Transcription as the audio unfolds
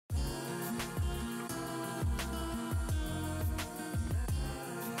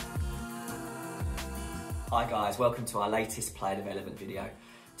Hi guys, welcome to our latest player development video.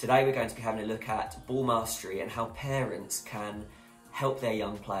 Today we're going to be having a look at ball mastery and how parents can help their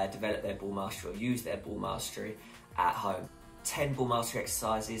young player develop their ball mastery or use their ball mastery at home. 10 ball mastery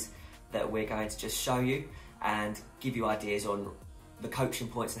exercises that we're going to just show you and give you ideas on the coaching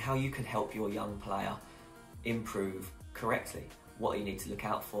points and how you can help your young player improve correctly, what you need to look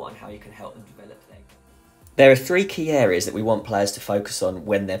out for and how you can help them develop their game. There are 3 key areas that we want players to focus on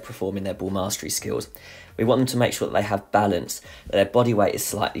when they're performing their ball mastery skills. We want them to make sure that they have balance, that their body weight is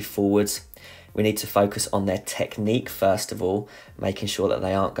slightly forwards. We need to focus on their technique first of all, making sure that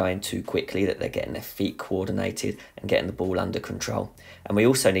they aren't going too quickly, that they're getting their feet coordinated and getting the ball under control. And we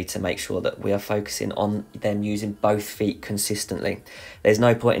also need to make sure that we are focusing on them using both feet consistently. There's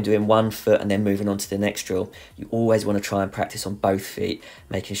no point in doing one foot and then moving on to the next drill. You always want to try and practice on both feet,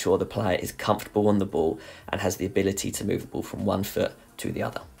 making sure the player is comfortable on the ball and has the ability to move the ball from one foot to the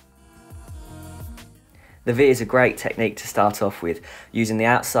other. The V is a great technique to start off with, using the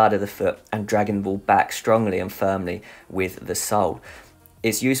outside of the foot and dragging the ball back strongly and firmly with the sole.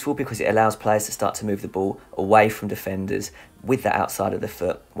 It's useful because it allows players to start to move the ball away from defenders with the outside of the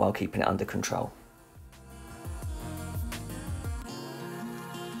foot while keeping it under control.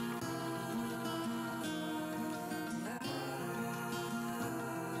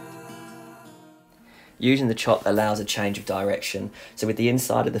 Using the chop allows a change of direction, so with the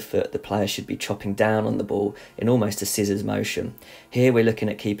inside of the foot the player should be chopping down on the ball in almost a scissors motion. Here we're looking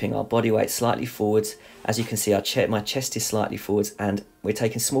at keeping our body weight slightly forwards. As you can see, my chest is slightly forwards and we're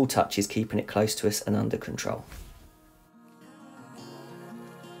taking small touches, keeping it close to us and under control.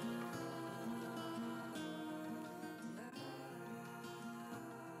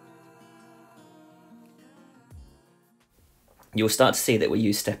 You'll start to see that we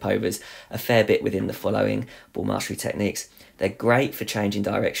use step overs a fair bit within the following ball mastery techniques. They're great for changing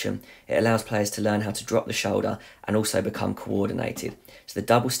direction. It allows players to learn how to drop the shoulder and also become coordinated. So the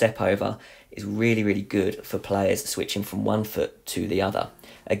double step over is really good for players switching from one foot to the other.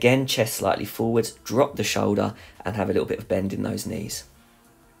 Again, chest slightly forwards, drop the shoulder and have a little bit of bend in those knees.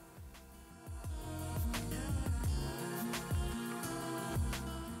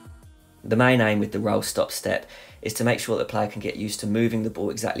 The main aim with the roll stop step is to make sure that the player can get used to moving the ball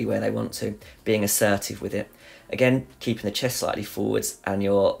exactly where they want to, being assertive with it. Again, keeping the chest slightly forwards and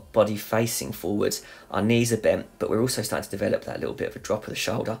your body facing forwards. Our knees are bent, but we're also starting to develop that little bit of a drop of the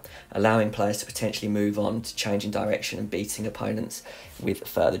shoulder, allowing players to potentially move on to changing direction and beating opponents with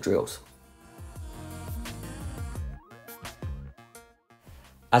further drills.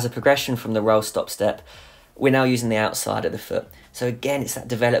 As a progression from the roll stop step, we're now using the outside of the foot. So again, it's that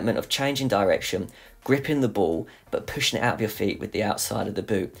development of changing direction, gripping the ball, but pushing it out of your feet with the outside of the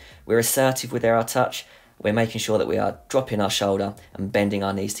boot. We're assertive with our touch. We're making sure that we are dropping our shoulder and bending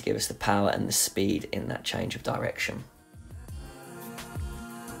our knees to give us the power and the speed in that change of direction.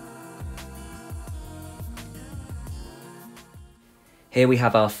 Here we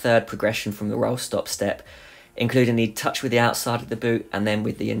have our third progression from the roll stop step, including the touch with the outside of the boot and then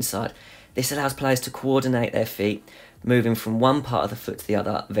with the inside. This allows players to coordinate their feet, moving from one part of the foot to the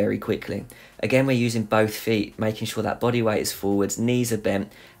other very quickly. Again, we're using both feet, making sure that body weight is forwards, knees are bent,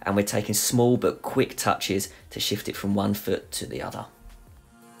 and we're taking small but quick touches to shift it from one foot to the other.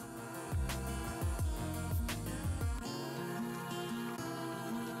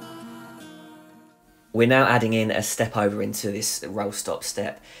 We're now adding in a step over into this roll stop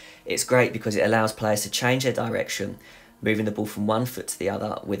step. It's great because it allows players to change their direction, moving the ball from one foot to the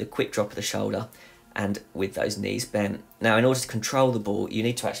other with a quick drop of the shoulder and with those knees bent. Now, in order to control the ball, you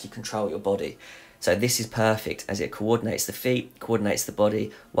need to actually control your body. So this is perfect as it coordinates the feet, coordinates the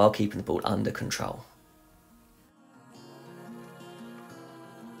body while keeping the ball under control.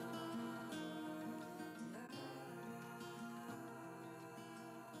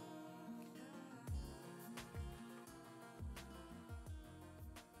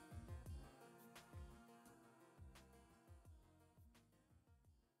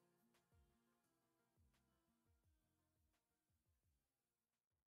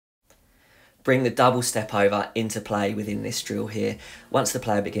 Bring the double step over into play within this drill here. Once the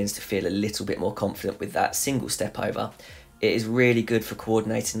player begins to feel a little bit more confident with that single step over, it is really good for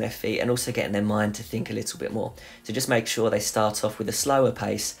coordinating their feet and also getting their mind to think a little bit more. So just make sure they start off with a slower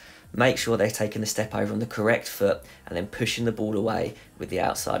pace, make sure they're taking the step over on the correct foot and then pushing the ball away with the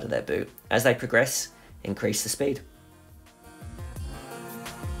outside of their boot. As they progress, increase the speed.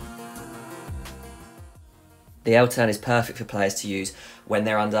 The L-turn is perfect for players to use when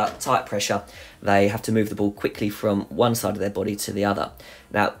they're under tight pressure. They have to move the ball quickly from one side of their body to the other.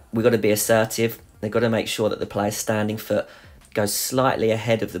 Now, we've got to be assertive. They've got to make sure that the player's standing foot goes slightly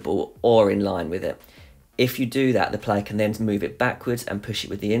ahead of the ball or in line with it. If you do that, the player can then move it backwards and push it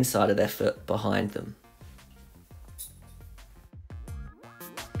with the inside of their foot behind them.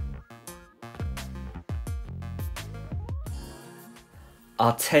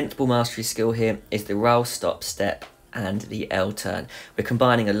 Our 10th ball mastery skill here is the roll, stop, step and the L turn. We're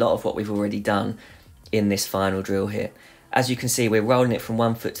combining a lot of what we've already done in this final drill here. As you can see, we're rolling it from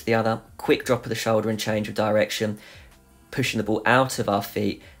one foot to the other, quick drop of the shoulder and change of direction, pushing the ball out of our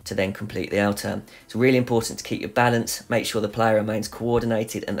feet to then complete the L turn. It's really important to keep your balance, make sure the player remains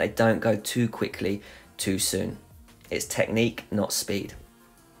coordinated and they don't go too quickly too soon. It's technique, not speed.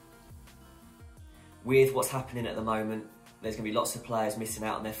 With what's happening at the moment, there's going to be lots of players missing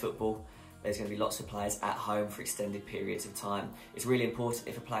out on their football. There's going to be lots of players at home for extended periods of time. It's really important,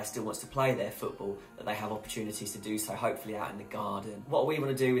 if a player still wants to play their football, that they have opportunities to do so, hopefully out in the garden. What we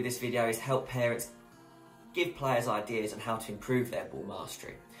want to do with this video is help parents give players ideas on how to improve their ball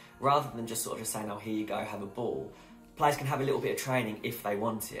mastery. Rather than just sort of saying, oh, here you go, have a ball. Players can have a little bit of training if they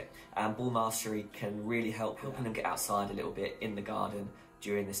want it. And ball mastery can really helping them get outside a little bit in the garden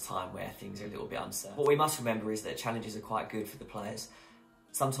during this time where things are a little bit uncertain. What we must remember is that challenges are quite good for the players.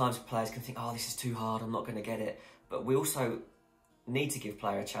 Sometimes players can think, oh, this is too hard, I'm not going to get it. But we also need to give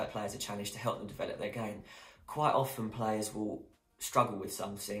players a challenge to help them develop their game. Quite often players will struggle with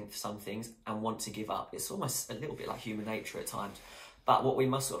some things and want to give up. It's almost a little bit like human nature at times. But what we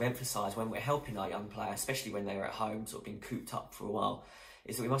must sort of emphasise when we're helping our young players, especially when they're at home, sort of being cooped up for a while,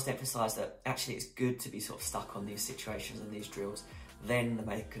 is that we must emphasise that actually it's good to be sort of stuck on these situations and these drills. Then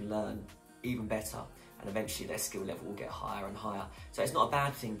they can learn even better and eventually their skill level will get higher and higher. So it's not a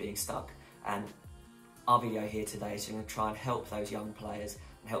bad thing being stuck, and our video here today is going to try and help those young players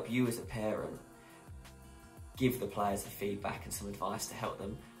and help you as a parent give the players the feedback and some advice to help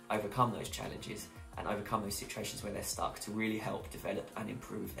them overcome those challenges and overcome those situations where they're stuck, to really help develop and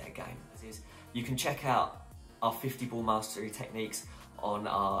improve their game. You can check out our 50 ball mastery techniques on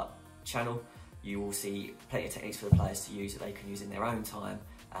our channel. You will see plenty of techniques for the players to use that they can use in their own time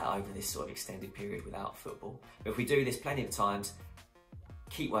over this sort of extended period without football. But if we do this plenty of times,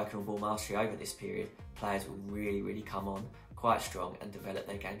 keep working on ball mastery over this period, players will really, really come on quite strong and develop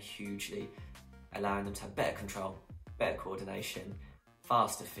their game hugely, allowing them to have better control, better coordination,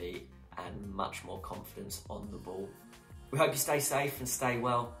 faster feet, and much more confidence on the ball. We hope you stay safe and stay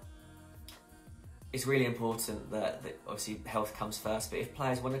well. It's really important that obviously health comes first, but if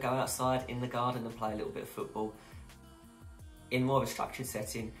players want to go outside in the garden and play a little bit of football in more of a structured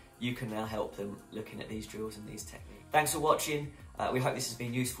setting, you can now help them looking at these drills and these techniques. Thanks for watching. We hope this has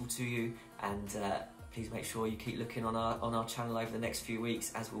been useful to you, and please make sure you keep looking on our channel over the next few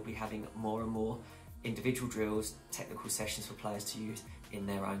weeks, as we'll be having more and more individual drills, technical sessions for players to use in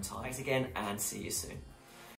their own time. Thanks again, and see you soon.